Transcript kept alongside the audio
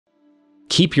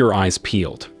Keep your eyes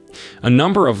peeled. A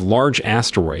number of large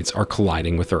asteroids are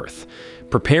colliding with Earth.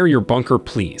 Prepare your bunker,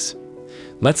 please.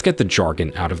 Let's get the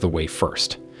jargon out of the way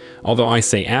first. Although I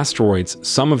say asteroids,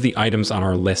 some of the items on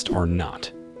our list are not.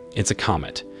 It's a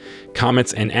comet.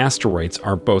 Comets and asteroids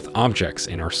are both objects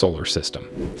in our solar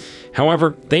system.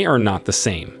 However, they are not the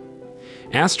same.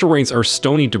 Asteroids are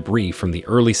stony debris from the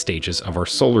early stages of our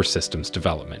solar system's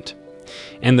development.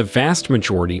 And the vast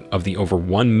majority of the over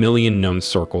 1 million known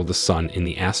circle the Sun in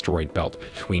the asteroid belt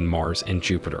between Mars and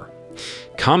Jupiter.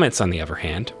 Comets, on the other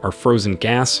hand, are frozen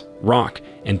gas, rock,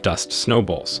 and dust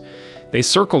snowballs. They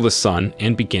circle the Sun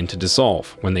and begin to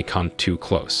dissolve when they come too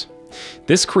close.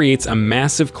 This creates a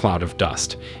massive cloud of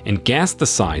dust and gas the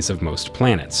size of most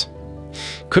planets.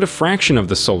 Could a fraction of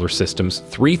the solar system's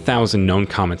 3,000 known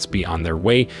comets be on their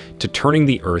way to turning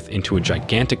the Earth into a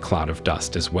gigantic cloud of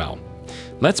dust as well?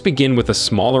 Let's begin with a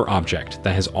smaller object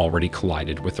that has already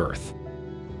collided with Earth.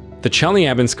 The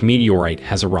Chelyabinsk meteorite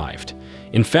has arrived.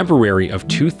 In February of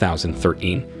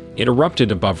 2013, it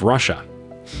erupted above Russia.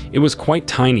 It was quite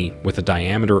tiny, with a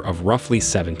diameter of roughly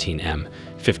 17 m,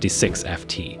 56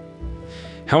 ft.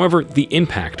 However, the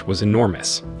impact was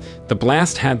enormous. The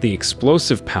blast had the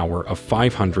explosive power of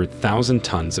 500,000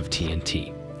 tons of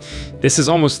TNT. This is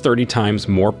almost 30 times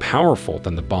more powerful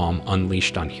than the bomb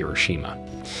unleashed on Hiroshima.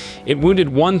 It wounded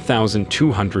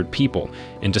 1,200 people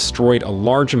and destroyed a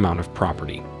large amount of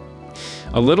property.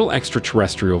 A little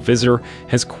extraterrestrial visitor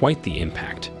has quite the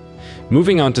impact.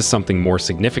 Moving on to something more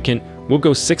significant, we'll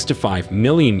go 6 to 5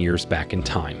 million years back in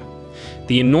time.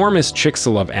 The enormous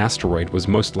Chicxulub asteroid was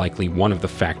most likely one of the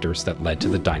factors that led to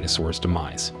the dinosaurs'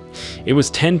 demise. It was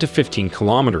 10 to 15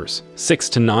 kilometers, 6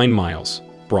 to 9 miles,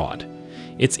 broad.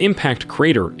 Its impact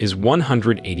crater is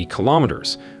 180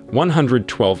 kilometers,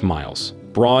 112 miles,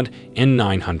 broad, and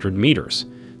 900 meters,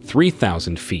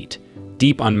 3,000 feet,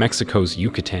 deep on Mexico's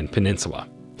Yucatan Peninsula.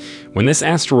 When this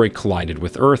asteroid collided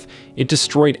with Earth, it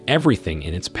destroyed everything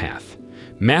in its path.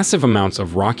 Massive amounts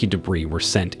of rocky debris were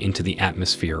sent into the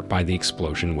atmosphere by the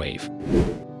explosion wave.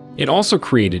 It also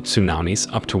created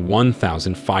tsunamis up to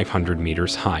 1,500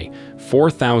 meters high,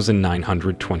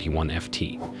 4,921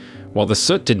 ft. While the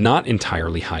soot did not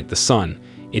entirely hide the sun,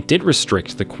 it did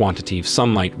restrict the quantity of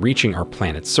sunlight reaching our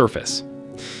planet's surface.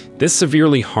 This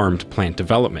severely harmed plant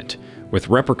development, with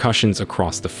repercussions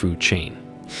across the food chain.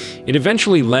 It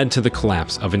eventually led to the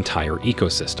collapse of entire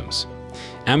ecosystems.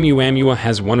 Oumuamua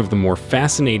has one of the more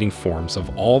fascinating forms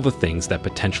of all the things that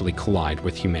potentially collide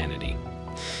with humanity.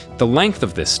 The length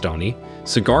of this stony,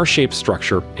 cigar-shaped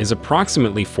structure is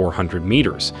approximately 400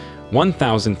 meters,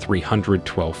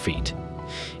 1,312 feet.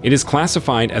 It is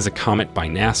classified as a comet by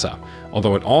NASA,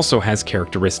 although it also has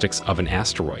characteristics of an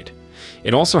asteroid.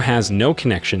 It also has no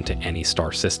connection to any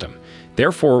star system.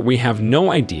 Therefore, we have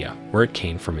no idea where it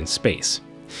came from in space.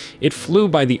 It flew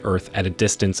by the Earth at a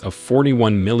distance of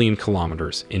 41 million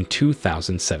kilometers in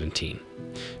 2017,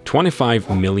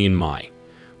 25 million mi.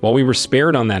 While we were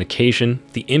spared on that occasion,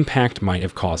 the impact might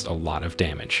have caused a lot of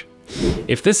damage.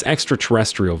 If this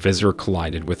extraterrestrial visitor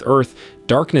collided with Earth,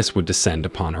 darkness would descend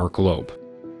upon our globe.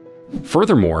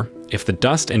 Furthermore, if the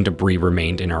dust and debris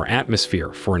remained in our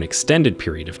atmosphere for an extended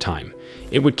period of time,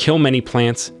 it would kill many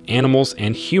plants, animals,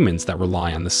 and humans that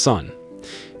rely on the sun.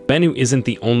 Bennu isn't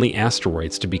the only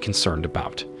asteroids to be concerned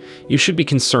about. You should be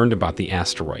concerned about the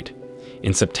asteroid.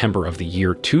 In September of the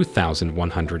year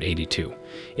 2182,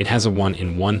 it has a 1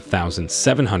 in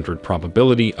 1,700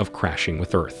 probability of crashing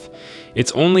with Earth.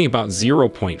 It's only about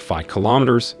 0.5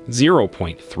 kilometers,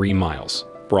 0.3 miles,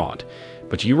 broad.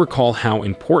 But you recall how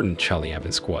important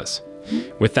Chelyabinsk was.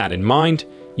 With that in mind,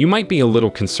 you might be a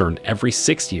little concerned every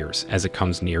 6 years as it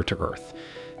comes near to Earth.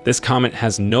 This comet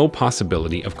has no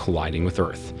possibility of colliding with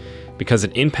Earth. Because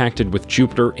it impacted with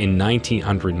Jupiter in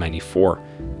 1994,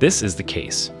 this is the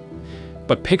case.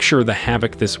 But picture the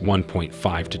havoc this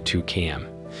 1.5 to 2 km,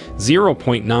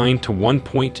 0.9 to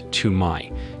 1.2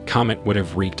 mi comet would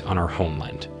have wreaked on our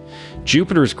homeland.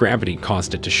 Jupiter's gravity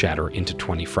caused it to shatter into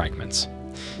 20 fragments.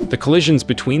 The collisions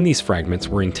between these fragments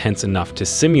were intense enough to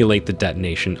simulate the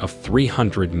detonation of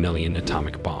 300 million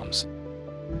atomic bombs.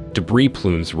 Debris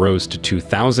plumes rose to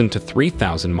 2,000 to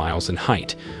 3,000 miles in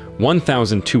height,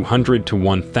 1,200 to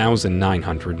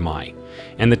 1,900 mi,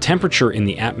 and the temperature in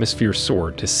the atmosphere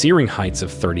soared to searing heights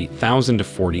of 30,000 to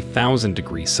 40,000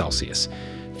 degrees Celsius,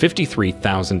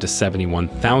 53,000 to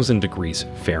 71,000 degrees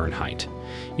Fahrenheit.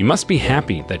 You must be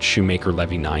happy that Shoemaker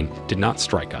Levy 9 did not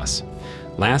strike us.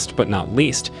 Last but not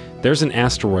least, there's an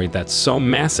asteroid that's so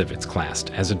massive it's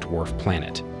classed as a dwarf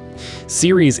planet.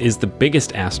 Ceres is the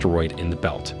biggest asteroid in the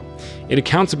belt. It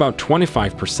accounts about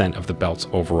 25% of the belt's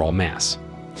overall mass.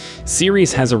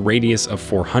 Ceres has a radius of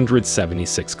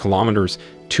 476 kilometers,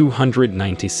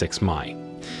 296 mi.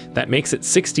 That makes it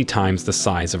 60 times the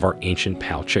size of our ancient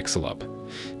pal Chicxulub.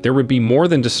 There would be more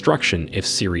than destruction if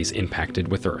Ceres impacted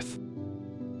with Earth.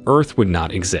 Earth would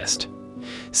not exist.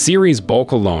 Ceres'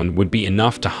 bulk alone would be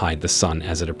enough to hide the Sun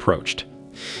as it approached.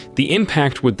 The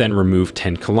impact would then remove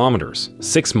 10 kilometers,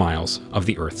 6 miles, of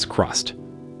the Earth's crust.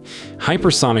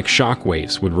 Hypersonic shock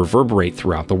waves would reverberate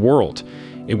throughout the world.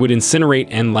 It would incinerate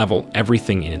and level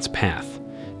everything in its path.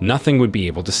 Nothing would be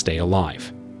able to stay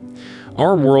alive.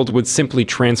 Our world would simply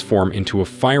transform into a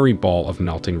fiery ball of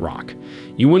melting rock.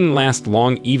 You wouldn't last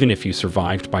long even if you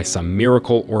survived by some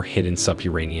miracle or hidden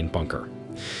subterranean bunker.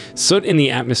 Soot in the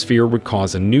atmosphere would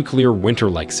cause a nuclear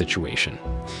winter-like situation.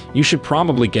 You should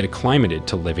probably get acclimated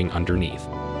to living underneath.